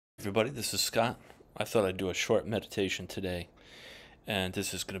Everybody, this is Scott. I thought I'd do a short meditation today, and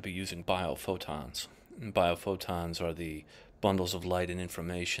this is going to be using biophotons. And biophotons are the bundles of light and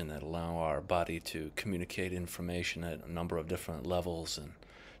information that allow our body to communicate information at a number of different levels and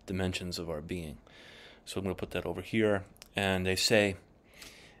dimensions of our being. So I'm going to put that over here, and they say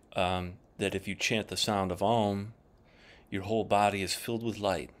that if you chant the sound of Om, your whole body is filled with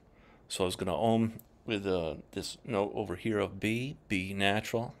light. So I was going to Om with this note over here of B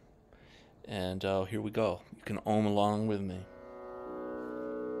natural. And here we go. You can Om along with me.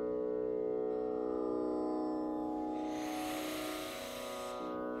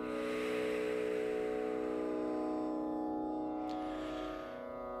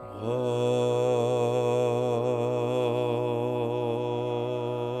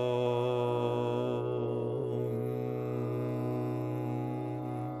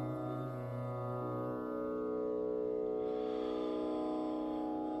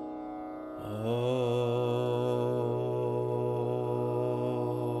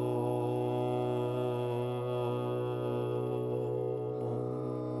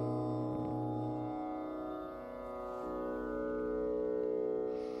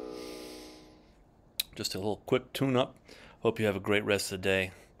 Just a little quick tune-up. Hope you have a great rest of the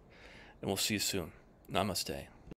day, and we'll see you soon. Namaste.